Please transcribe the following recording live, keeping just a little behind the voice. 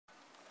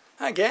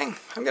Hi gang,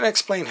 I'm going to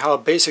explain how a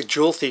basic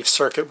Joule Thief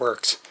circuit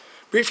works.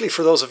 Briefly,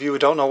 for those of you who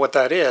don't know what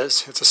that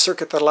is, it's a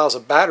circuit that allows a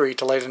battery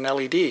to light an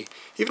LED,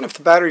 even if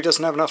the battery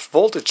doesn't have enough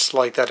voltage to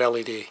light that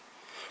LED.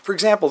 For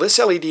example, this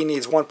LED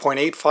needs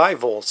 1.85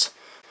 volts,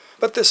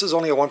 but this is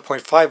only a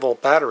 1.5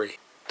 volt battery.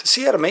 To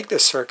see how to make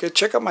this circuit,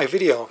 check out my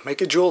video,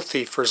 Make a Joule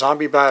Thief for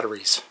zombie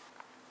batteries.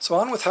 So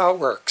on with how it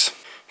works.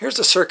 Here's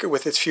the circuit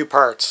with its few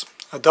parts.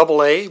 A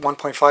AA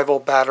 1.5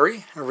 volt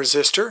battery, a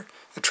resistor,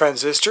 a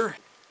transistor,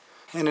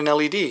 and an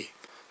LED.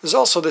 There's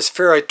also this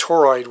ferrite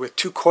toroid with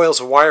two coils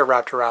of wire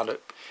wrapped around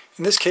it.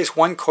 In this case,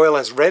 one coil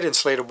has red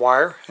insulated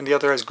wire and the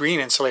other has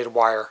green insulated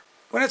wire.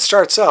 When it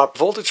starts up,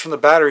 voltage from the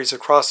battery is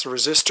across the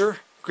resistor,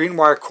 green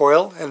wire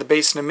coil, and the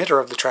base and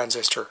emitter of the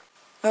transistor.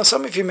 Now,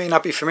 some of you may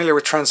not be familiar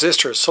with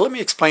transistors, so let me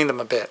explain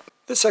them a bit.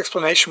 This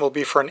explanation will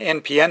be for an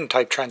NPN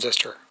type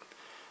transistor.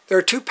 There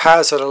are two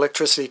paths that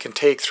electricity can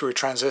take through a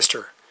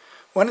transistor.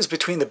 One is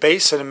between the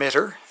base and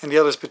emitter, and the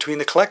other is between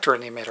the collector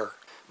and the emitter.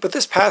 But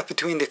this path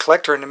between the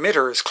collector and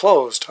emitter is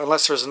closed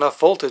unless there's enough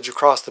voltage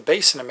across the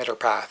base and emitter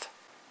path.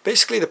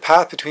 Basically, the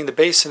path between the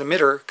base and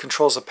emitter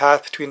controls the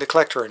path between the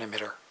collector and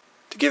emitter.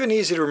 To give an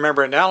easy to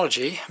remember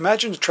analogy,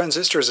 imagine a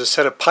transistor as a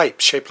set of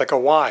pipes shaped like a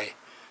Y.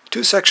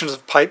 Two sections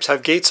of pipes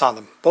have gates on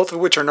them, both of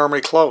which are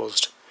normally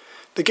closed.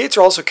 The gates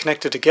are also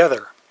connected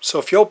together, so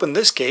if you open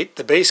this gate,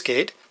 the base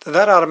gate, then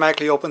that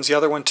automatically opens the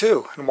other one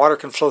too, and water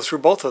can flow through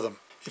both of them.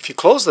 If you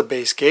close the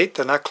base gate,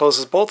 then that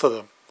closes both of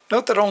them.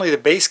 Note that only the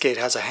base gate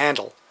has a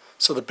handle.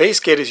 So the base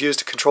gate is used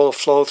to control the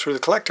flow through the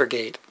collector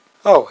gate.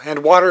 Oh,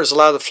 and water is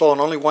allowed to flow in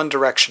only one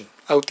direction,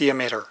 out the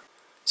emitter.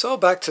 So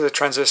back to the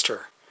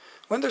transistor.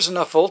 When there's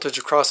enough voltage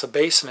across the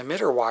base and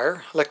emitter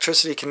wire,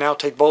 electricity can now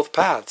take both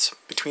paths,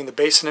 between the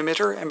base and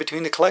emitter and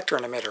between the collector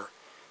and emitter.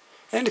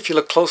 And if you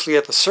look closely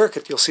at the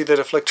circuit, you'll see that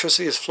if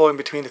electricity is flowing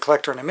between the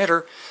collector and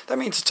emitter, that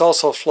means it's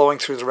also flowing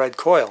through the red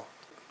coil.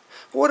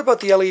 But what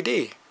about the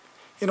LED?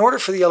 In order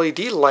for the LED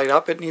to light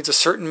up, it needs a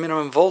certain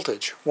minimum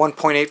voltage,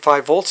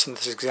 1.85 volts in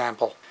this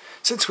example.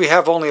 Since we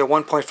have only a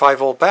 1.5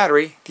 volt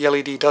battery, the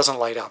LED doesn't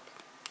light up.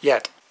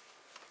 Yet.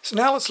 So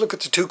now let's look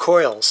at the two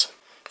coils.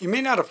 You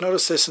may not have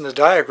noticed this in the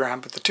diagram,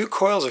 but the two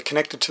coils are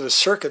connected to the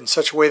circuit in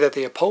such a way that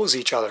they oppose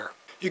each other.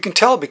 You can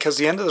tell because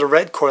the end of the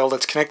red coil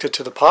that's connected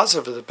to the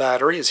positive of the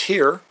battery is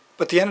here,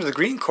 but the end of the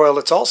green coil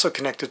that's also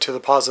connected to the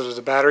positive of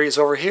the battery is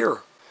over here.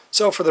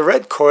 So for the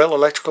red coil,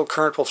 electrical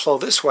current will flow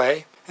this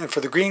way, and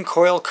for the green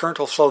coil, current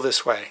will flow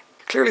this way.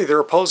 Clearly they're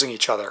opposing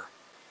each other.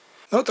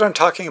 Note that I'm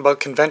talking about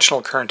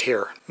conventional current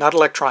here, not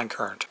electron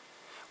current.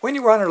 When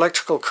you run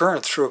electrical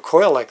current through a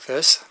coil like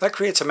this, that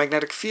creates a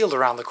magnetic field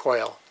around the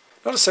coil.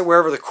 Notice that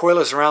wherever the coil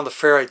is around the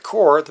ferrite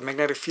core, the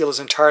magnetic field is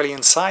entirely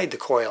inside the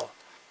coil.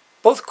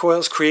 Both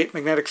coils create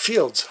magnetic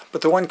fields,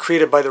 but the one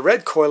created by the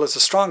red coil is the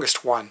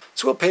strongest one,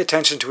 so we'll pay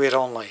attention to it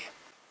only.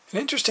 An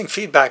interesting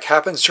feedback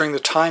happens during the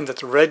time that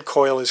the red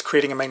coil is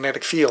creating a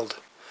magnetic field.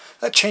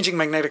 That changing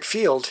magnetic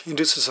field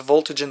induces a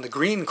voltage in the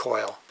green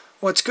coil.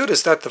 What's good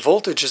is that the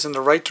voltage is in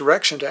the right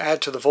direction to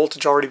add to the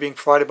voltage already being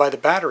provided by the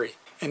battery,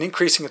 and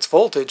increasing its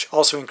voltage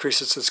also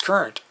increases its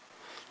current.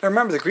 Now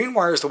remember, the green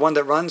wire is the one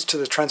that runs to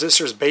the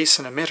transistor's base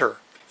and emitter.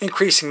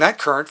 Increasing that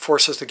current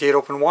forces the gate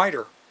open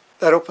wider.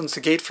 That opens the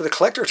gate for the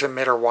collector to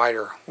emitter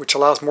wider, which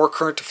allows more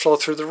current to flow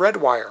through the red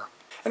wire.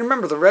 And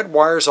remember, the red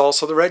wire is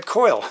also the red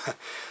coil.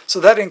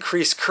 So that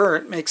increased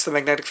current makes the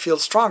magnetic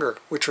field stronger,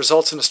 which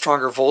results in a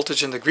stronger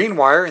voltage in the green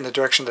wire in the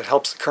direction that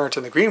helps the current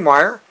in the green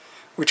wire,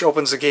 which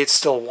opens the gates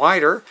still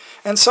wider,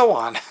 and so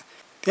on.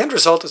 The end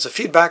result is a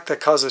feedback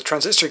that causes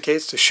transistor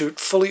gates to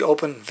shoot fully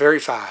open very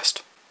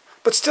fast.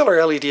 But still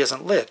our LED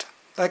isn't lit.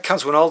 That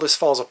comes when all this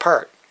falls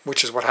apart,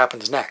 which is what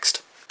happens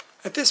next.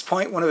 At this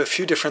point, one of a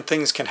few different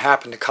things can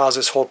happen to cause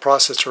this whole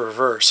process to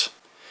reverse.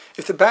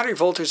 If the battery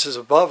voltage is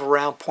above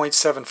around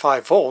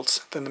 0.75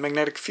 volts, then the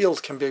magnetic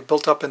field can be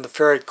built up in the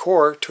ferrite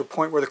core to a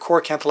point where the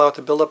core can't allow it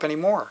to build up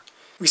anymore.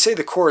 We say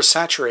the core is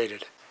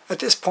saturated. At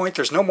this point,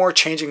 there's no more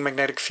changing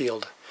magnetic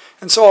field.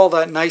 And so all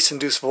that nice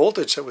induced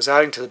voltage that was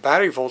adding to the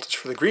battery voltage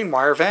for the green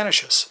wire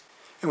vanishes.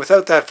 And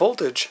without that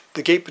voltage,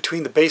 the gate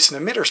between the base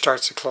and emitter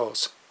starts to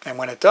close. And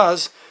when it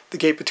does, the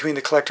gate between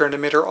the collector and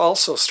emitter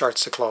also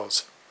starts to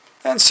close.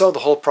 And so the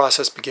whole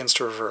process begins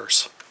to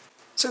reverse.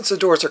 Since the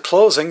doors are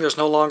closing, there's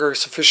no longer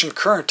sufficient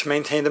current to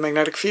maintain the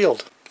magnetic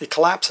field. It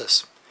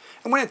collapses.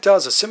 And when it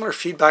does, a similar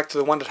feedback to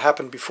the one that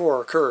happened before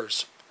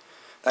occurs.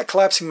 That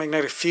collapsing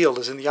magnetic field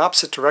is in the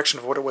opposite direction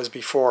of what it was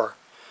before.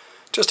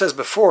 Just as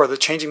before, the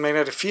changing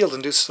magnetic field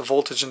induces the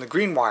voltage in the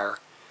green wire,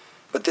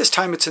 but this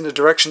time it's in the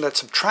direction that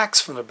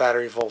subtracts from the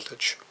battery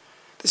voltage.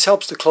 This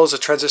helps to close the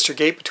transistor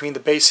gate between the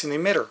base and the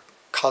emitter,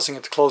 causing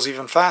it to close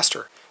even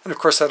faster. And of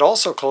course that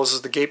also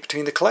closes the gate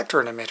between the collector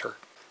and emitter.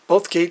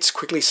 Both gates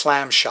quickly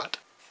slam shut.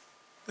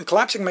 The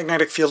collapsing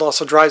magnetic field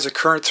also drives a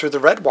current through the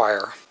red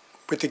wire.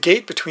 With the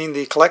gate between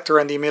the collector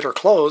and the emitter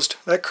closed,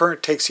 that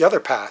current takes the other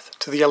path,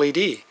 to the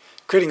LED,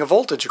 creating a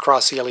voltage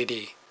across the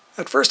LED.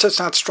 At first it's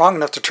not strong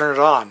enough to turn it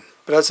on,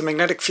 but as the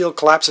magnetic field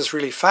collapses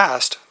really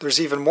fast,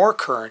 there's even more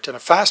current and a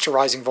faster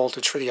rising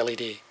voltage for the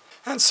LED.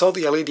 And so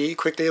the LED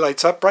quickly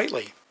lights up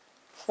brightly.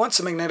 Once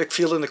the magnetic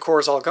field in the core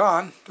is all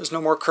gone, there's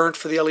no more current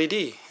for the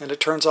LED, and it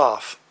turns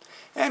off.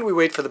 And we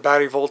wait for the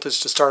battery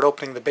voltage to start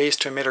opening the base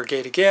to emitter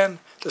gate again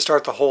to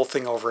start the whole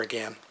thing over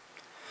again.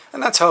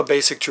 And that's how a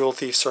basic Joule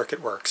Thief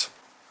circuit works.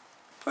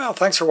 Well,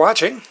 thanks for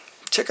watching.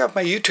 Check out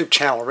my YouTube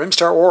channel,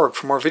 rimstar.org,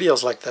 for more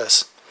videos like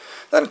this.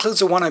 That includes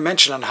the one I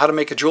mentioned on how to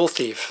make a Joule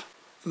Thief,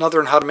 another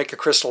on how to make a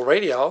crystal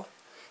radio,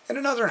 and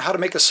another on how to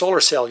make a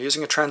solar cell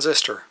using a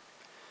transistor.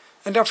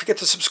 And don't forget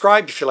to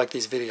subscribe if you like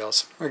these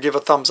videos, or give a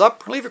thumbs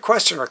up, or leave a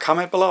question or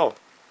comment below.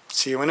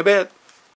 See you in a bit.